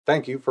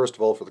Thank you, first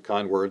of all, for the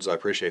kind words. I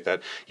appreciate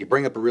that. You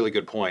bring up a really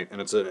good point, and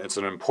it's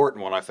an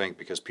important one, I think,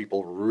 because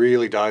people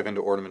really dive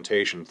into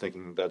ornamentation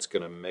thinking that's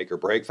going to make or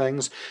break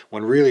things,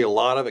 when really a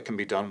lot of it can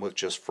be done with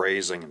just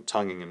phrasing and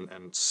tonguing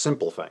and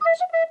simple things.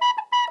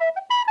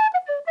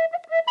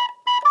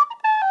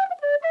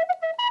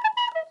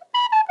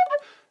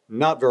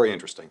 Not very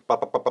interesting.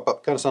 Pop, pop, pop, pop,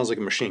 pop. Kind of sounds like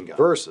a machine gun.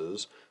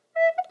 Versus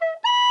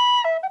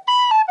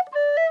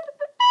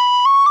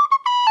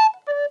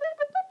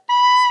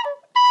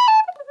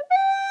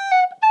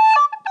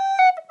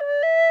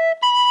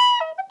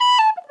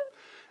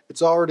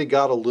it's already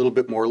got a little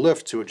bit more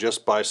lift to it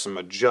just by some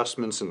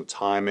adjustments in the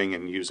timing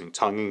and using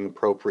tonguing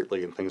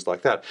appropriately and things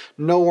like that.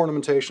 No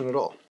ornamentation at all.